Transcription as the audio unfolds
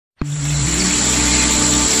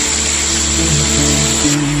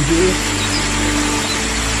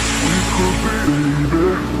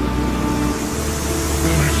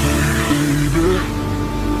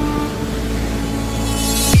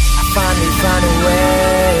run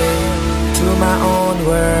away to my own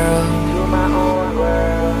world.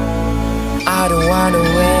 I don't wanna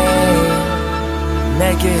wait.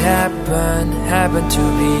 Make it happen to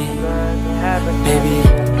me. Baby,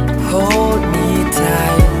 hold me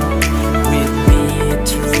tight, with me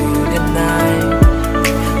through the night.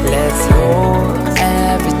 Let's hold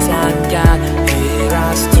every time God hear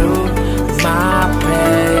us through my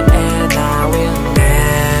prayer. And I will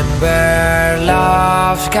remember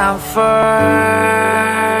love's come first.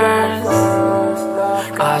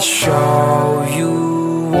 I'll show you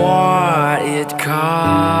what it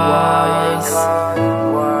costs.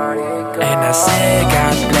 And I say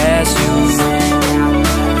God bless you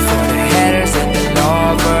for the haters and the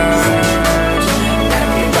lovers.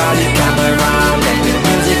 Everybody come around, let the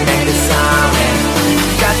music make the sound. And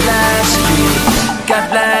God bless you, God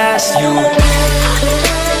bless you.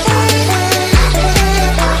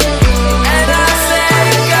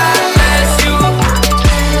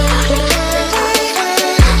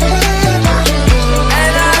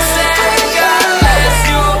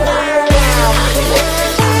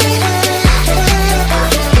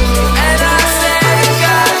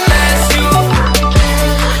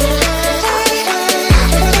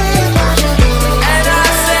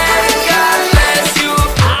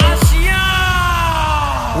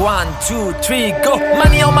 Two, three, go.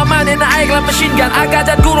 Money on my mind and I act like machine gun. I got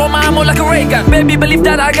that Kuro on my arm like a ray gun. Baby, believe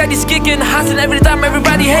that I got this kicking, hustling every time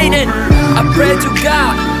everybody hating. I pray to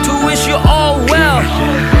God to wish you all well.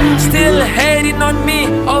 Still hating on me,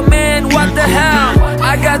 oh man, what the hell.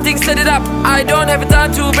 I got things set it up, I don't have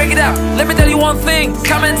time to break it up. Let me tell you one thing,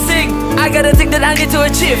 come and sing. I got a thing that I need to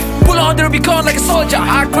achieve. Pull on the Rubicon like a soldier.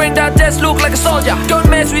 I create that desk look like a soldier. Don't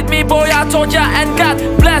mess with me boy, I told ya. And God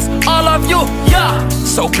bless all of you, yeah.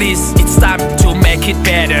 So please, it's time to make it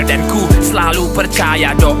better. Dan ku selalu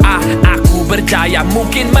percaya doa aku berjaya.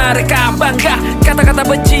 Mungkin mereka bangga, kata-kata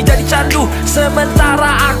benci jadi candu.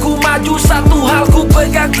 Sementara aku maju, satu hal ku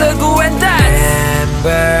pegang teguh. And that's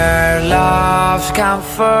remember love's come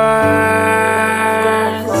first.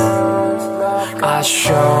 I'll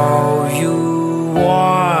show you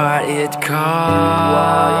what it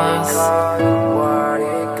costs.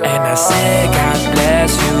 And I say God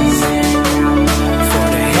bless you for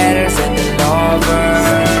the haters and the lovers.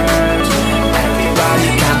 Everybody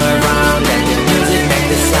come around, let the music make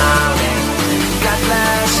the sound. God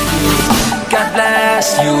bless you, God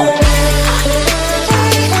bless you.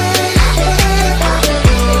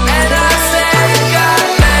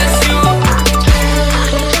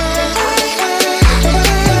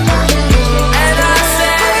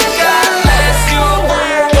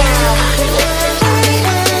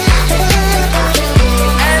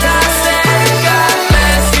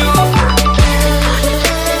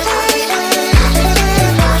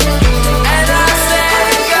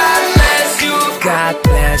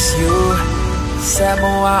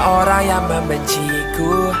 Semua orang yang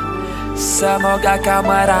membenciku, semoga kau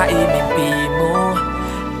meraih mimpimu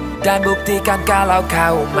dan buktikan kalau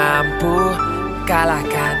kau mampu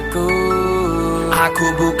kalahkanku.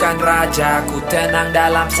 Aku bukan raja, ku tenang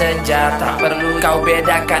dalam senja. Tak perlu kau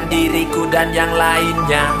bedakan diriku dan yang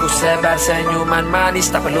lainnya. Ku sebar senyuman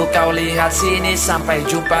manis, tak perlu kau lihat sini. Sampai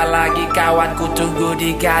jumpa lagi kawan, ku tunggu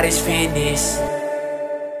di garis finish.